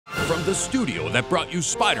From the studio that brought you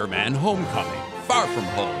Spider-Man Homecoming, Far From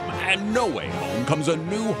Home, and No Way Home comes a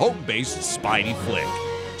new home-based Spidey flick.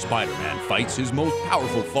 Spider-Man fights his most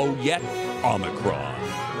powerful foe yet, Omicron.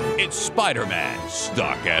 It's Spider-Man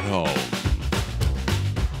Stuck at Home.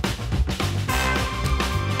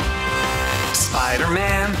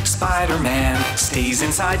 Spider-Man stays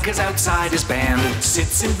inside 'cause outside is banned.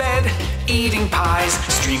 Sits in bed, eating pies,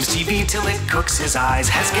 streams TV till it cooks his eyes.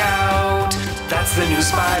 Has gout, that's the new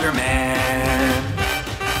Spider-Man.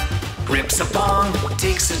 Rips a bong,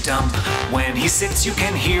 takes a dump. When he sits you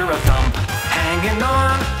can hear a thump. Hanging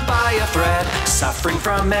on by a thread, suffering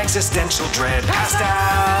from existential dread. Passed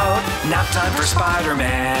out, nap time for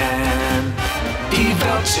Spider-Man. He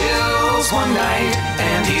felt chills one night,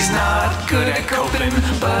 and he's not good at coping.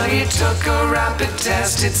 But he took a rapid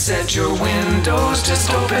test, it said your window's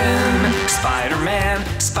just open. Spider-Man,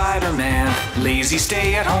 lazy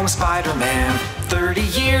stay-at-home Spider-Man. 30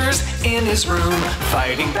 years in his room,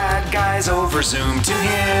 fighting bad guys over Zoom. To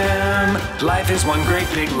him, life is one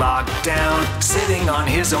great big lockdown, sitting on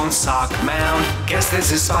his own sock mound. Guess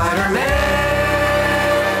this is Spider-Man.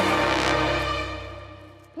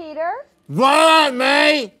 Peter? What,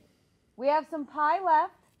 May? We have some pie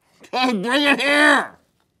left. Okay, bring it here.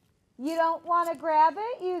 You don't want to grab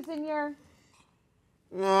it using your...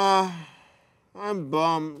 I'm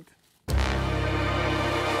bummed.